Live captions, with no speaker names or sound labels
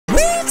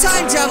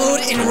time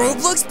traveled in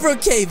Roblox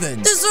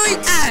Brookhaven. That's right,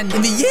 and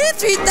in the year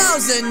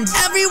 3000,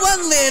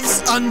 everyone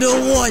lives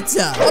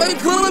underwater.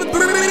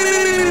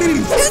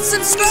 Hit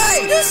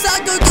subscribe! Use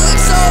that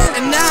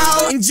Calixo! And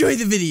now, enjoy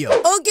the video.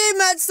 Okay,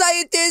 mad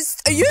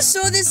scientist, are you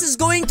sure this is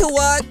going to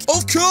work?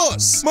 Of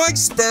course! My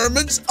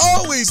experiments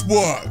always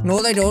work!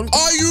 No, they don't.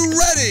 Are you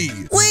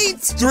ready? Wait!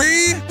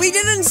 3, We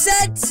didn't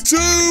set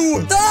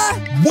 2, the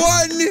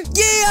 1,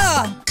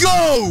 gear!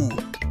 go!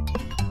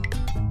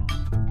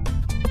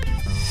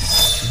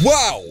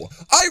 Wow!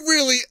 I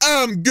really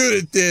am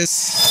good at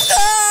this!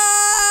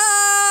 Ah!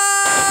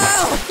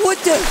 What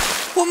the?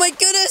 Oh my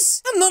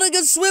goodness! I'm not a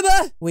good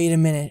swimmer! Wait a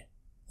minute.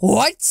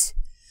 What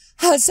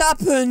has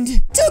happened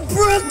to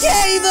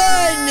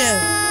Brookhaven?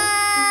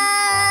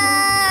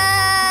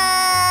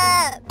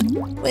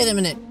 Wait a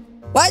minute.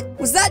 What?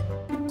 Was that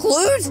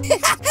Clued?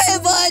 Hey,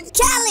 bud!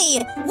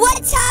 Callie,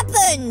 what's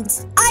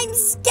happened? I'm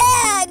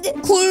scared!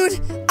 Clued?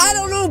 I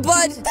don't know,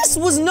 bud. This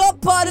was not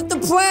part of the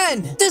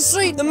plan. That's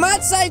right. The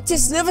mad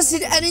scientist never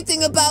said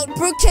anything about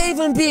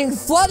Brookhaven being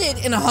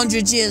flooded in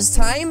 100 years'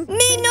 time.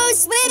 Me no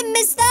swim,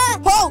 mister!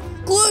 Oh,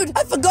 Clued,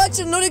 I forgot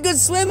you're not a good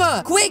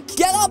swimmer. Quick,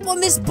 get up on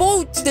this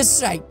boat.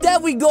 That's right. There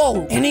we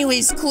go.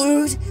 Anyways,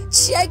 Clued,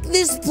 check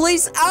this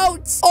place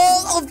out.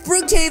 All of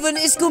Brookhaven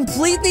is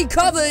completely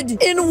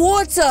covered in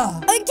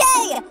water.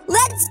 Okay,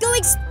 let's go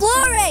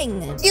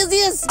exploring!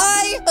 Yes,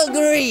 I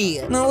agree.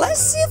 Now let's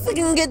see if we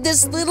can get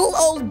this little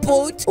old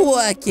boat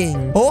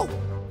working. Oh,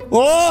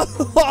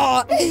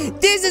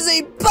 this is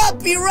a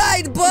puppy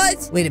ride, bud.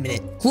 Wait a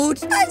minute,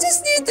 Clued, I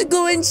just need to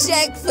go and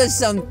check for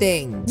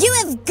something. You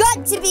have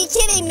got to be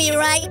kidding me,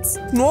 right?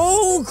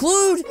 No,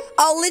 Clued,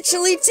 I'll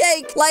literally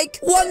take like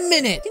 1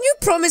 minute. Can you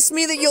promise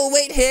me that you'll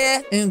wait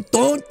here? And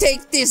don't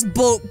take this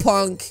boat,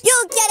 punk.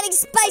 You're getting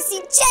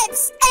spicy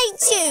chips,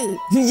 ain't you?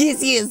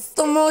 Yes,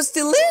 the most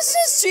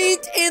delicious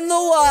treat in the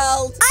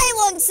world. I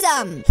want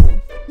some.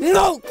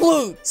 No,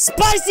 Clued!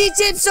 Spicy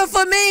chips are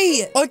for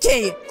me!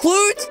 Okay,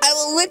 Clued, I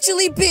will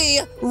literally be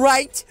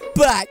right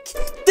back.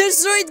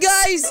 That's right,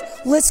 guys!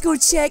 Let's go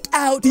check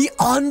out the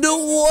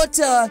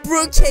underwater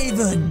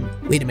Brookhaven.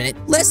 Wait a minute.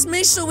 Let's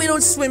make sure we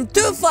don't swim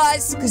too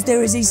fast, because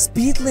there is a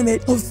speed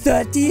limit of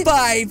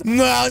 35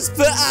 miles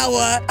per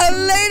hour.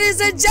 And ladies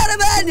and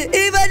gentlemen,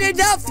 even in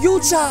the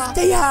future,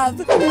 they have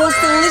the most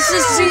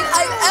delicious treat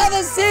I've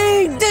ever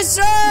seen. That's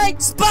right!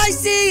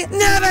 Spicy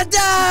never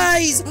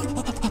dies!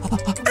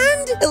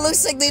 And it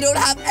looks like they don't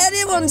have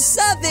anyone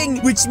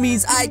serving, which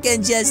means I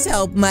can just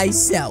help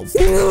myself.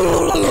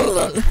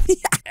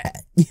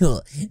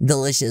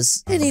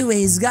 Delicious.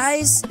 Anyways,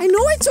 guys, I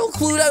know I told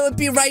Clued I would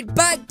be right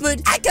back,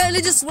 but I kind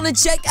of just want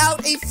to check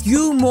out a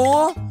few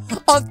more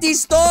of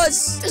these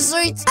stores. That's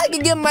right, I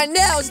can get my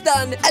nails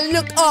done and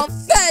look all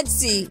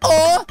fancy.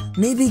 Or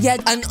maybe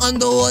get an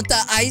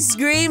underwater ice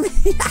cream.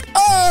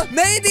 Or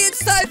maybe it's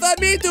time for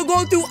me to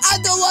go to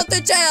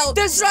underwater jail.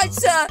 That's right,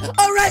 sir.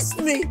 Arrest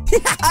me.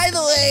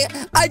 Either way,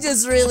 I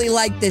just really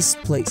like this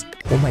place.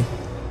 Oh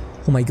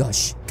my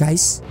gosh.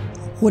 Guys,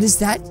 what is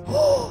that?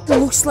 It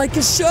looks like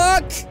a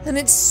shark, and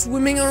it's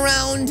swimming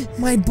around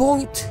my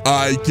boat.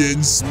 I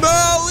can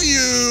smell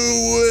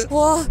you!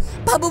 Oh,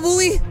 Baba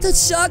Booey, the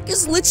shark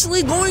is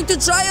literally going to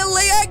try and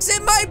lay eggs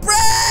in my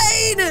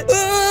brain!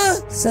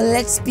 So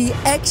let's be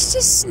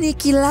extra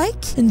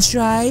sneaky-like and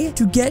try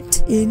to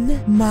get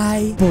in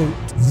my boat.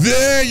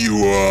 There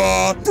you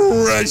are!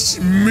 Fresh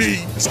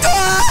meat!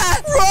 Ah!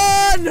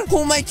 Run!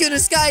 Oh my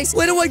goodness, guys,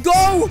 where do I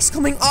go? It's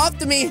coming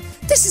after me.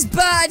 This is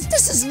bad.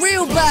 This is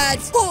real bad.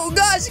 Oh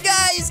gosh,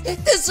 guys,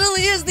 this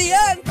really is the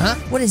end. Huh?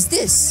 What is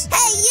this?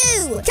 Hey,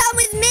 you! Come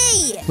with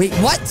me! Wait,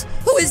 what?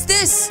 Who is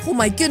this? Oh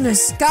my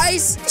goodness,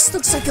 guys, this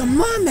looks like a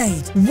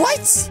mermaid.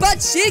 What?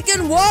 But she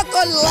can walk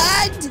on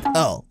land?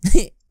 Oh,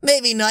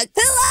 maybe not.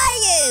 Who are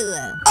you?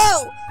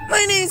 Oh,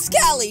 my name's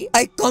Callie.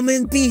 I come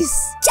in peace.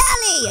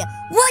 Callie,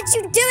 what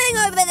you doing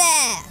over there?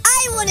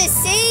 I want to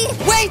see.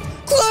 Wait,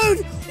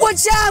 Clued,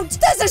 watch out.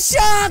 There's a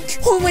shark.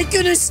 Oh my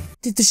goodness.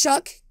 Did the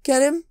shark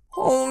get him?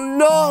 Oh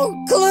no,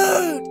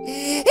 Clued!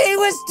 He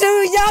was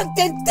too young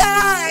to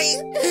die!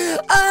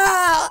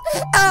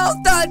 Oh,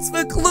 that's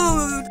for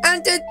Clued!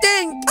 And to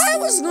think, I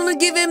was gonna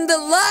give him the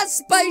last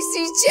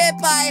spicy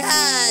chip I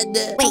had!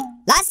 Wait,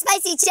 last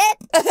spicy chip?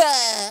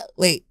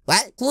 Wait,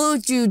 what?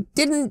 Clued, you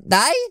didn't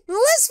die?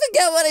 Let's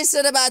forget what I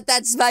said about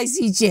that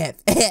spicy chip.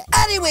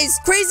 Anyways,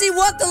 crazy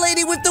water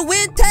lady with the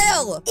weird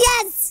tail!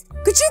 Yes!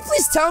 Could you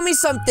please tell me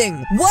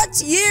something?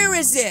 What year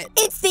is it?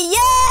 It's the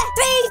year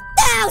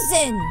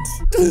 3000!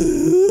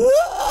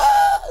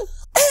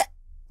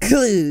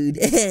 Clued.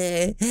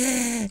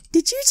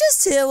 Did you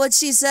just hear what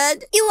she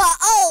said? You are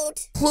old.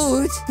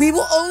 Clued, we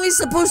were only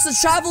supposed to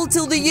travel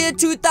till the year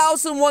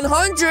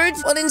 2100,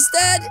 but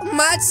instead,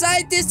 mad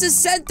scientist has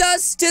sent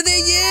us to the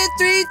year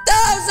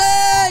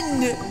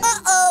 3000!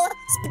 Uh-oh,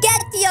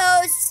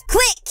 SpaghettiOs!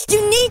 Quick,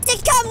 you need to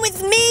come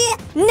with me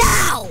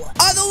now!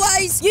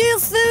 Otherwise, you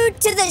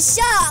food to the the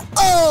shop.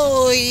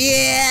 Oh,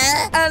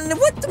 yeah? And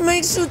what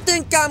makes you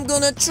think I'm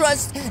gonna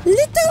trust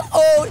little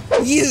old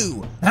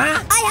you?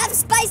 Huh? I have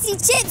spicy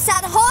chips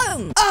at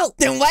home. Oh,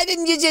 then why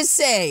didn't you just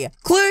say?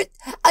 Clute,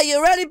 are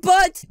you ready,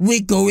 bud?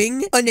 We're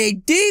going on a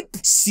deep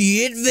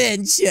sea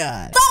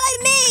adventure.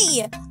 Follow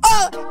me.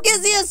 Oh,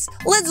 yes,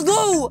 let's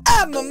go.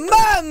 I'm a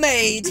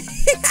mermaid.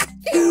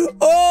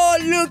 Oh,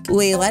 look.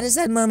 Wait, why does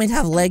that mermaid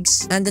have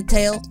legs and a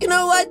tail? You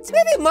know what?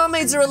 Maybe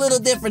mermaids are a little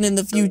different in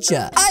the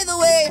future. Either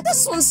way,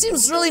 this one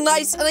seems really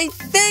nice, and I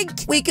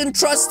think we can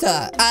trust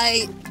her.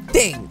 I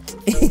think.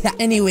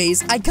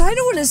 Anyways, I kind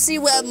of want to see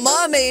where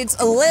mermaids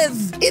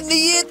live in the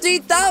year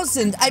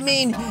 3000. I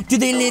mean, do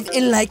they live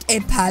in like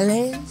a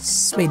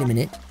palace? Wait a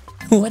minute.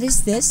 What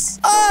is this?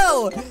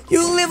 Oh,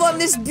 you live on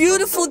this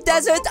beautiful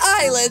desert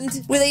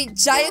island with a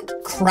giant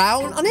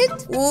crown on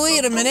it?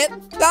 Wait a minute.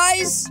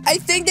 Guys, I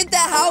think that the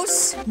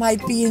house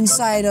might be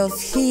inside of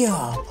here.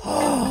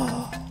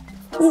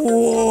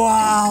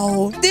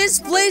 Wow, this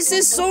place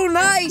is so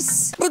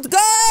nice. But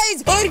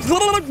guys,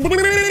 uh-oh,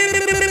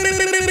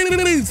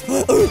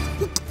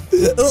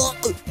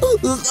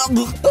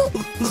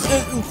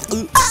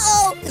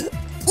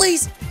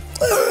 please,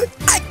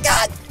 I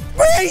can't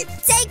breathe.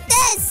 Take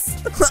this.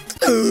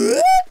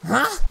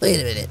 Huh?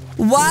 Wait a minute.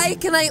 Why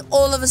can I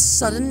all of a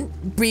sudden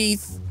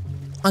breathe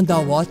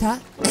underwater?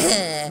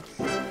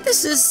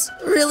 This is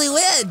really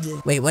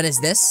weird. Wait, what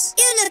is this?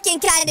 You're looking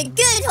kind of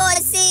good,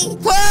 horsey.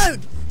 Whoa!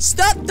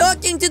 Stop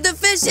talking to the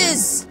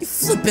fishes! You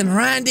flippin'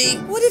 Randy.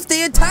 What if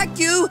they attack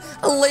you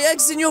and lay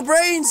eggs in your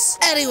brains?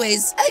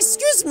 Anyways,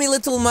 excuse me,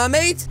 little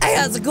mermaid. I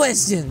have a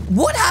question.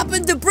 What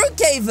happened to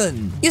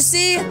Brookhaven? You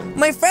see,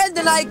 my friend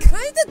and I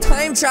kinda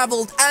time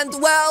traveled, and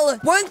well,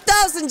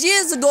 1,000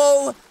 years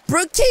ago,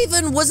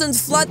 Brookhaven wasn't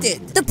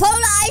flooded. The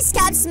polar ice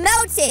caps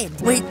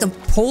melted. Wait, the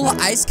polar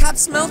ice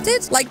caps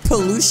melted? Like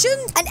pollution?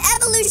 And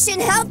evolution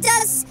helped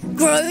us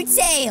grow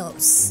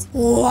tails.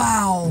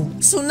 Wow.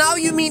 So now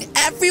you mean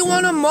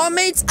everyone are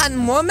mermaids and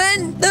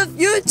mermen? The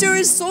future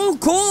is so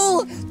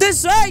cool.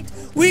 That's right.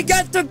 We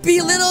got to be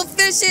little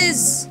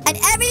fishes. And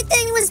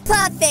everything was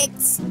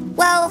perfect.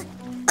 Well,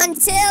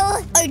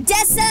 until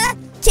Odessa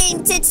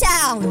came to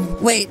town.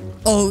 Wait,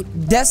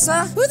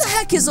 Odessa? Who the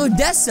heck is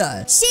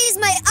Odessa? She's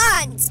my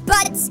aunt,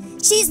 but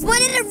she's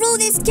wanted to rule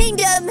this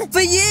kingdom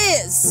For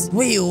years.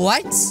 Wait,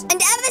 what? and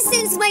ever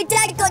since my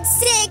dad got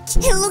sick,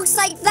 it looks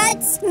like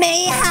that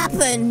may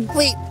happen.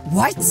 Wait,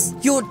 what?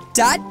 Your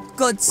dad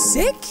got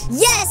sick?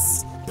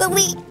 Yes, but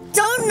we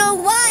don't know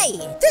why.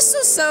 This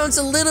all sounds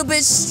a little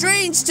bit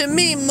strange to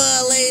me,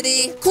 my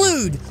lady.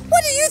 Clued,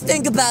 what do you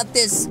think about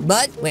this,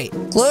 bud? Wait,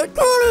 Clued?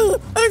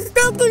 I'm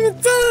stuck in the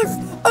chest.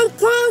 I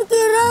can't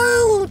get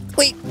out.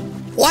 Wait,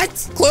 what?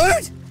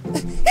 Clued?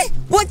 Hey,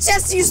 what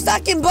chest are you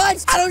stuck in, bud?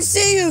 I don't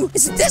see you.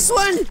 Is it this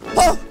one?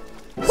 Oh,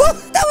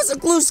 that was a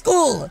Clue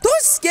school.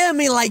 Don't scare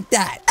me like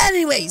that.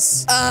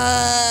 Anyways,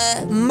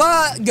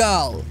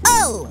 girl.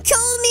 Oh,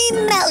 call me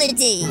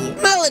Melody.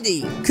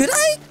 Melody, could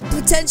I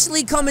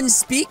potentially come and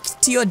speak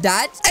to your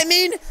dad? I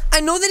mean, I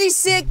know that he's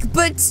sick,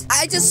 but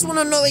I just want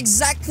to know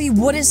exactly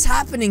what is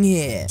happening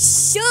here.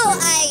 Sure,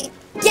 I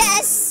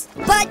guess,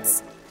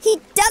 but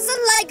he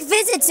doesn't like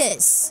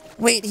visitors.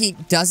 Wait, he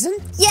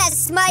doesn't?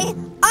 Yes, my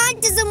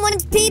aunt doesn't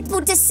want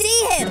people to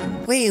see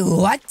him. Wait,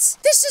 what?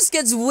 This just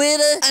gets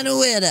weirder and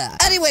weirder.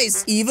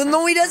 Anyways, even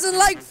though he doesn't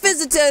like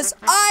visitors,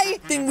 I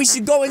think we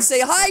should go and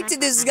say hi to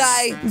this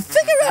guy and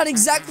figure out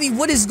exactly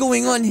what is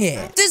going on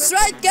here. That's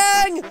right,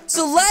 gang.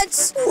 So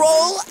let's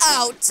roll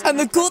out. And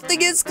the cool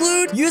thing is,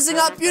 Clued, using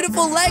our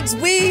beautiful legs,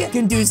 we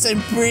can do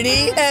some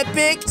pretty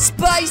epic,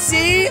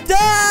 spicy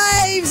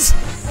dives.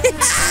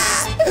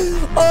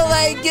 Oh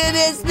my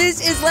goodness, this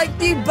is like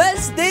the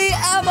best day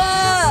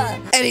ever.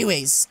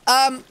 Anyways,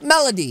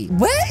 Melody,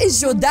 where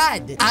is your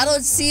dad? I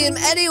don't see him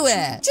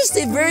anywhere. Just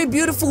a very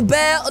beautiful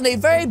bear on a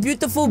very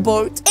beautiful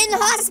boat. In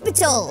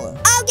hospital.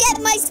 I'll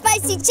get my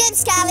spicy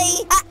chips,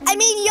 Callie. I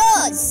mean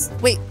yours.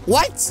 Wait,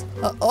 what?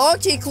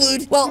 Okay,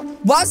 Clued. Well,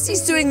 whilst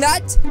he's doing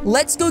that,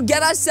 let's go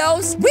get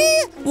ourselves. We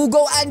will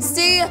go and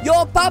see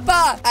your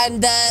papa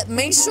and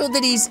make sure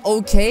that he's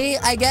okay,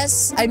 I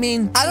guess. I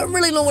mean, I don't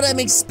really know what I'm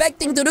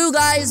expecting to do,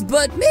 guys,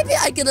 but maybe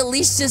I could at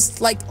least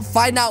just, like,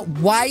 find out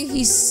why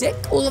he's sick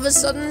all of a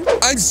sudden.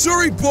 I'm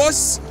sorry,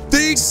 boss.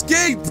 They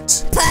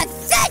escaped.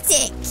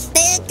 Pathetic.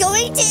 They're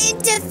going to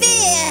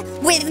interfere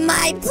with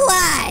my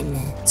plan.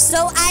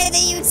 So either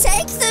you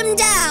take them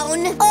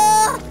down,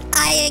 or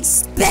I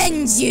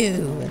expend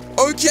you.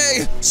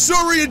 Okay,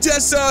 sorry,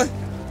 Odessa.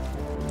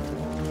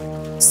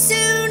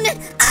 Soon,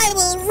 I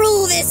will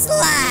rule this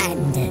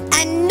land,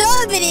 and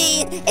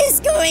nobody is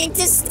going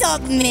to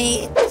stop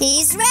me.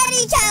 He's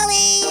ready,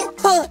 Callie.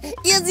 Oh,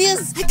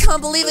 yes. I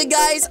can't believe it,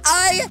 guys.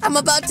 I am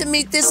about to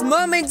meet this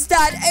mermaid's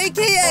dad,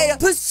 aka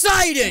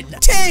Poseidon,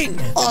 king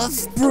of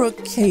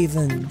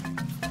Brookhaven.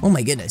 Oh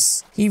my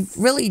goodness. He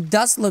really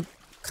does look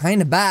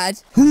kind of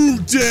bad. Who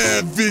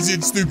dare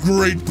visits the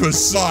great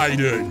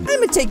Poseidon? I'm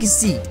gonna take a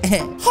seat.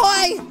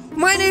 Hi,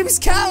 my name's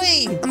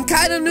Callie. I'm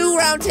kind of new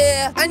around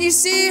here. And you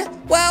see,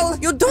 well,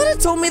 your daughter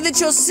told me that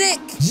you're sick.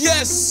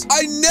 Yes,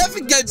 I never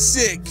get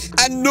sick,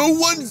 and no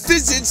one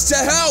visits to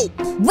help.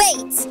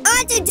 Wait,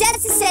 Aunt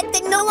Odessa said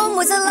that no one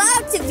was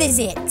allowed to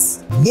visit.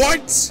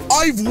 What?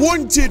 I've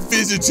wanted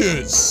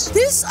visitors.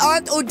 This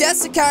Aunt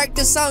Odessa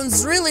character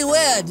sounds really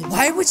weird.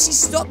 Why would she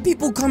stop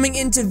people coming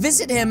in to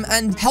visit him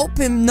and help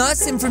him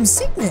nurse him from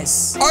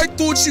sickness? I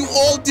thought you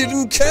all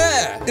didn't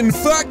care. In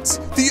fact,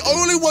 the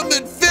only one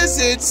that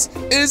visits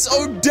is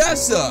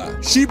Odessa.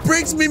 She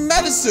brings me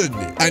medicine,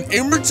 and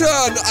in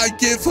return, I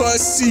give her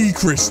sea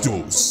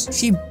crystals.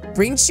 She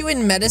brings you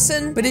in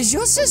medicine? But is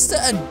your sister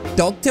a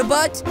doctor,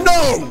 bud?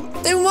 No!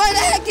 Then why the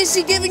heck is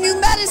she giving you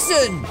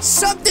medicine?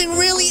 Something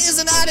really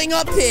isn't adding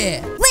up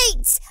here.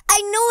 Wait,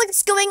 I know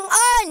what's going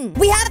on.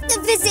 We have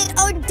to visit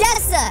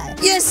Odessa.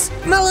 Yes,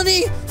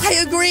 Melody,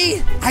 I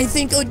agree. I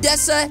think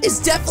Odessa is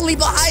definitely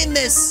behind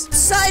this.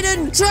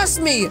 Poseidon,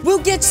 trust me, we'll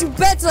get you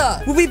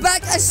better. We'll be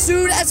back as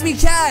soon as we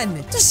can.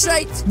 That's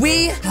right,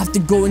 we have to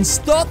go and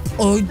stop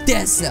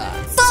Odessa.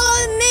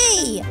 Follow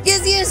me.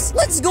 Yes,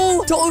 let's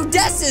go to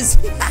Odessa's.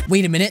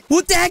 Wait a minute,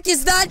 what the heck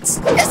is that?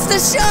 It's the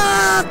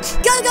shark.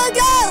 Go, go,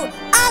 go.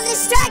 I'll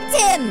distract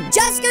him.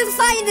 Just go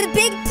find the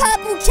big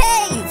purple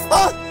cave.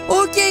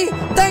 Oh, okay.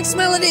 Thanks,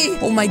 Melody.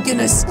 Oh my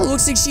goodness. It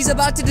looks like she's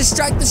about to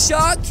distract the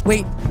shark.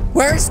 Wait,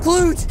 where's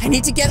Clute? I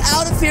need to get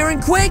out of here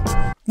and quick.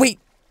 Wait,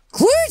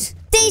 Clute?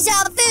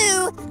 Deja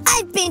vu.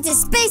 I've been to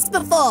space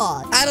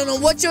before. I don't know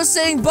what you're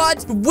saying,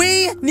 bud.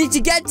 We need to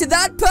get to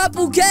that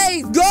purple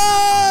cave.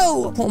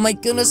 Go! Oh my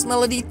goodness,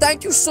 Melody.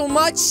 Thank you so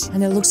much.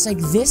 And it looks like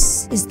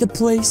this is the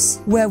place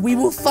where we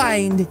will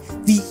find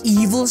the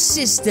evil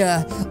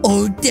sister,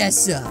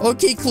 Odessa.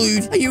 Okay,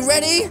 Clute, are you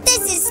ready?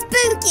 This is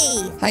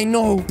spooky. I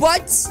know,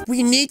 but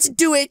we need to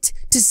do it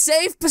to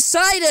save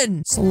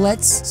Poseidon. So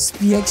let's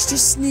be extra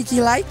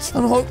sneaky-like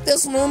and hope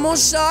there's no more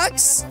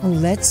sharks.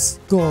 And let's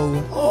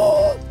go.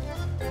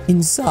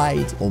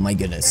 Inside. Oh my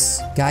goodness.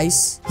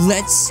 Guys,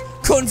 let's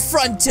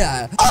confront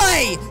her.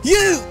 Oi,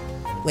 you!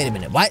 Wait a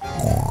minute, what?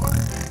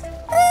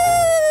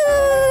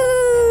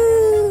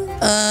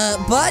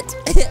 But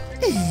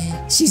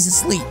she's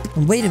asleep.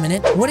 Wait a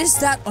minute. What is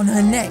that on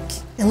her neck?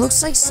 It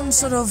looks like some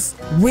sort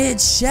of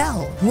weird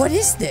shell. What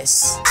is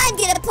this? I'm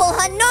gonna pull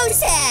her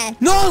nose hair.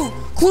 No!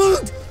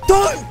 Clute!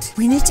 Don't!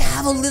 We need to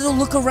have a little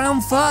look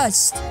around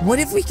first. What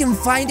if we can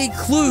find a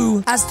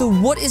clue as to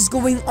what is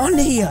going on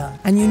here?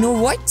 And you know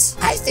what?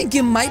 I think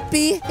it might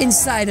be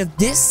inside of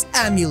this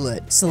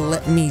amulet. So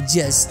let me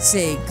just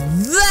take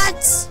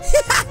that.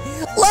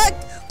 Look,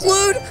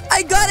 Clute,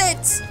 I got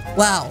it.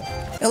 Wow.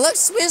 It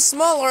looks a bit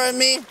smaller on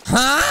me.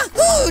 Huh?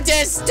 Who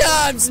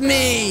disturbs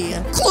me?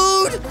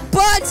 Clute,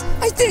 but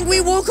I think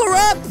we woke her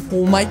up.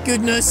 Oh my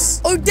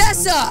goodness.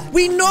 Odessa,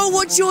 we know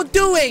what you're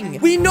doing.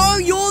 We know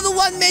you're the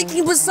one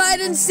making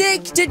Poseidon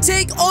sick to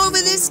take over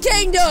this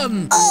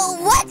kingdom. Oh,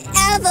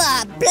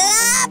 whatever.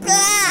 Blah,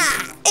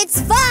 blah.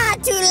 It's far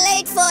too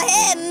late for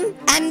him.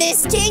 And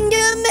this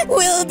kingdom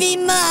will be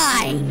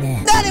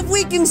mine. Not if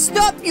we can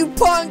stop you,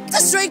 punk.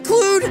 That's right,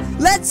 Clute.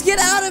 Let's get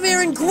out of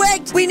here and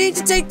quick. We need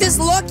to take this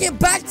locket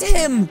back to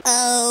him.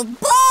 Oh,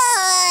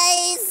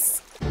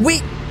 boys.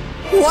 Wait,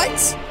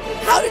 what?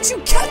 How did you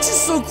catch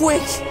us so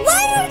quick?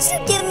 Why don't you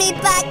give me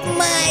back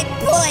my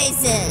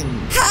poison?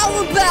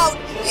 How about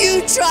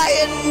you try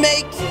and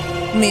make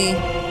me?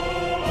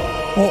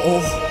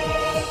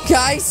 Uh-oh.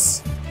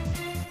 Guys,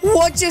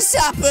 what just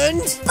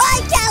happened?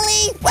 Bye,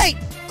 Kelly. Wait,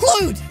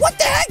 Clute, what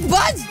the heck,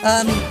 bud?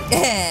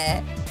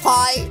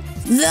 Hi.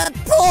 The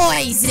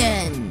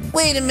poison.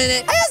 Wait a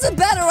minute, I have a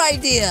better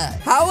idea.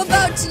 How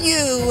about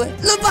you?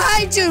 Look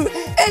behind you,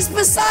 it's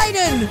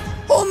Poseidon.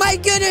 Oh my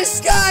goodness,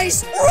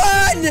 guys,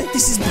 run!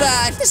 This is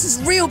bad, this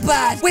is real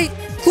bad. Wait,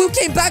 Clute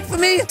came back for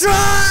me?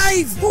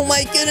 Drive! Oh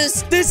my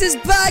goodness, this is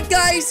bad,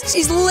 guys.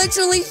 She's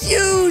literally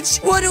huge.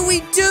 What do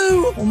we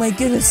do? Oh my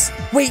goodness.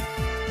 Wait,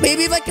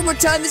 maybe if I can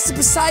return this to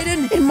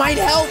Poseidon, it might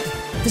help.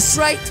 That's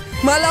right,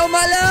 Malo.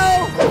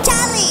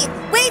 Callie,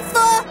 wait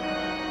for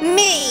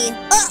me.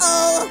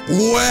 Uh-oh.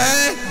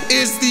 Where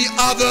is the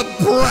other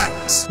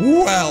brat?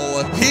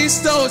 Well, he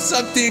stole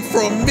something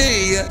from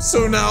me,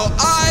 so now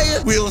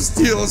I will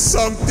steal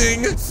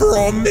something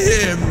from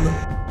him.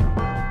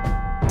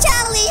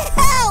 Callie,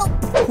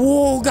 help!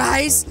 Whoa,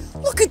 guys.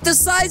 Look at the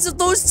size of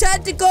those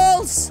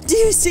tentacles. Do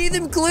you see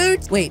them,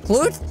 Clute? Wait,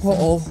 Clute?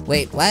 Uh-oh.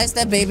 Wait, why is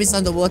that baby's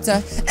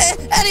underwater?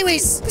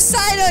 Anyways,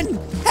 Poseidon.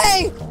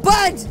 Hey,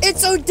 bud,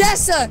 it's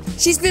Odessa.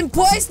 She's been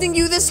poisoning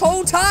you this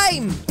whole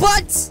time.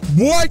 But...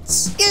 What?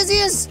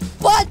 Yes,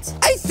 but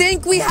I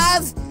think we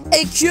have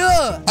a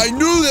cure. I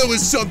knew there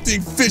was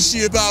something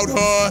fishy about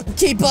her.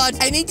 Okay, bud,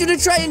 I need you to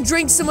try and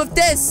drink some of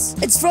this.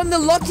 It's from the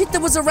locket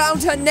that was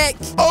around her neck.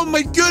 Oh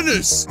my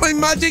goodness, my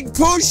magic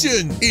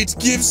potion. It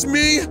gives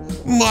me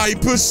my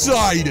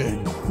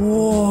Poseidon.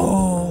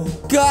 Whoa.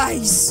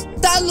 Guys,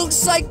 that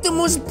looks like the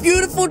most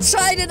beautiful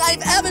trident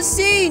I've ever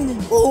seen.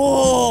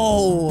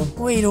 Whoa.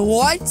 Wait Wait,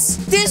 what?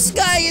 This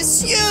guy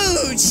is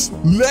huge.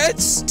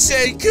 Let's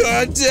take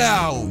her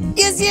down.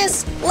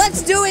 Yes,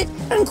 let's do it.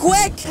 And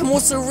quick. I'm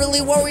also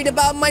really worried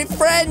about my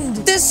friend.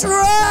 That's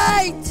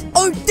right.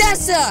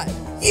 Odessa,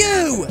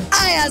 you.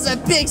 I has a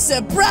big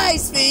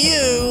surprise for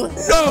you.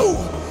 No,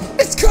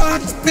 it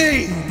can't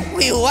be.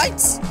 Wait,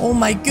 what? Oh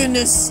my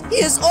goodness. He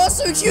is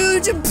also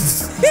huge. Look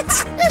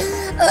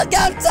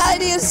how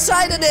tiny his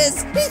trident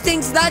is. He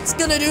thinks that's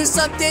gonna do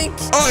something.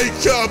 I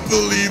can't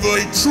believe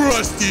I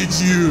trusted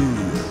you.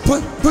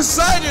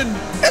 Poseidon,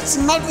 it's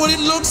not what it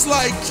looks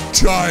like.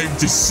 Time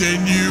to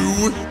send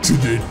you to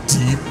the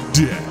deep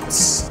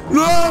depths.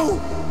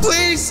 No,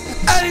 please,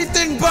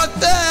 anything but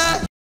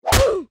that.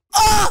 Oh,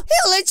 he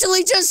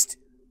literally just...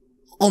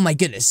 Oh my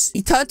goodness.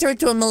 He turned her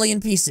into a million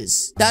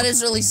pieces. That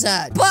is really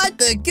sad. But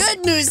the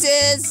good news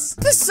is...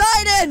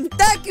 Poseidon!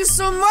 Thank you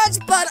so much,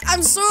 bud.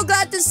 I'm so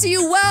glad to see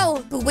you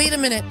well. But wait a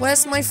minute.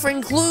 Where's my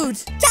friend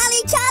Clued?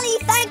 Callie,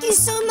 thank you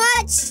so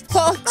much.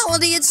 Oh,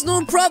 Melody, it's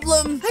no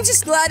problem. I'm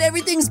just glad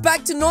everything's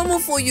back to normal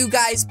for you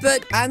guys.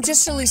 But I'm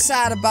just really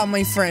sad about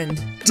my friend.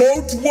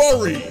 Don't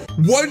worry.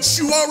 Once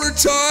you are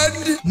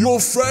returned, your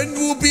friend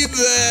will be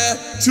there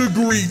to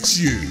greet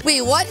you.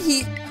 Wait, what?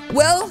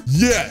 Well?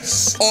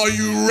 Yes. Are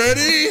you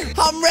ready?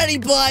 I'm ready,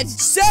 bud.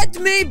 Send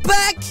me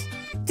back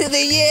to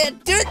the year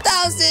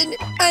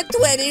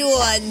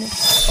 2021.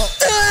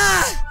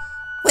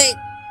 Wait,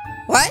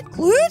 what?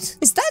 Clued?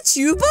 Is that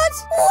you, bud?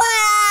 Wow!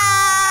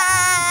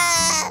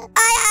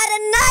 I had a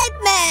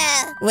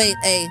nightmare. Wait,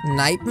 a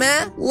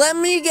nightmare? Let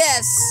me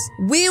guess.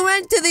 We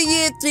went to the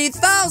year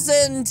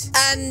 3000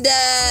 and,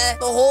 the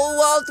whole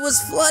world was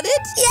flooded?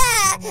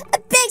 Yeah, a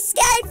big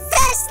scary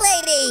fish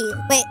lady.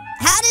 Wait,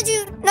 how did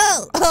you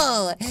know?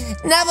 Oh,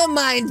 never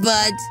mind,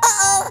 bud.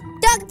 Uh-oh,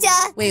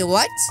 Doctor. Wait,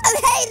 what? Oh,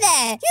 hey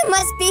there. You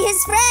must be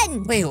his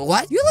friend. Wait,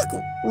 what? You look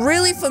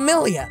really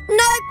familiar.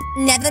 Nope,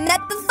 never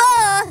met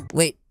before.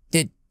 Wait,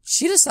 did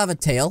she just have a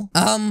tail?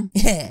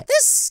 Yeah.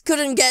 This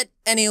couldn't get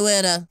any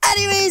weirder.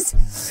 Anyways,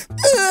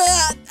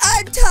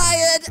 I'm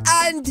tired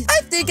and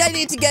I think I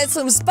need to get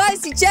some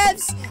spicy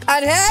chips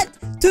and head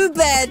to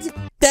bed.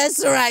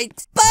 That's right.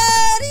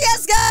 But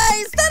yes,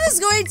 guys, that is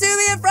going to be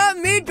it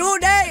from me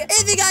today.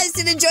 If you guys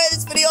did enjoy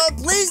this video,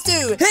 please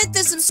do hit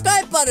the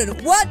subscribe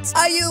button. What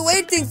are you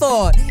waiting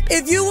for?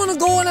 If you want to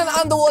go on an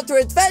underwater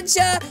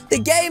adventure, the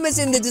game is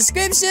in the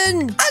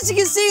description. As you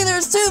can see,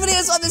 there's 2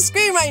 videos on the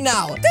screen right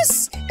now.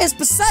 This is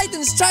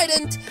Poseidon's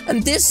trident,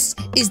 and this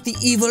is the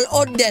evil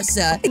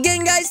Odessa.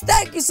 Again, guys,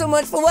 thank you so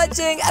much for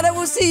watching, and I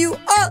will see you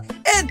all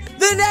in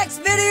the next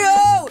video.